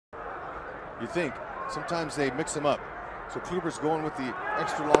You think sometimes they mix them up. So Kluber's going with the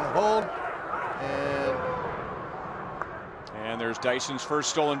extra long hold, and there's Dyson's first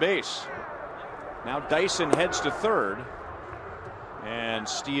stolen base. Now Dyson heads to third and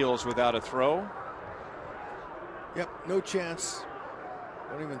steals without a throw. Yep, no chance.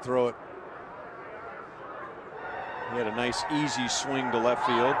 Don't even throw it. He had a nice easy swing to left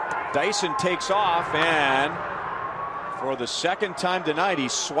field. Dyson takes off, and for the second time tonight he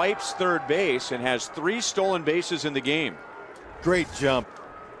swipes third base and has 3 stolen bases in the game. Great jump.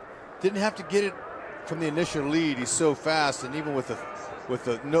 Didn't have to get it from the initial lead. He's so fast, and even with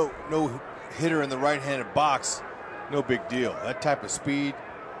a no hitter in the right-handed box, no big deal. That type of speed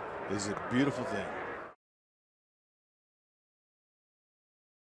is a beautiful thing.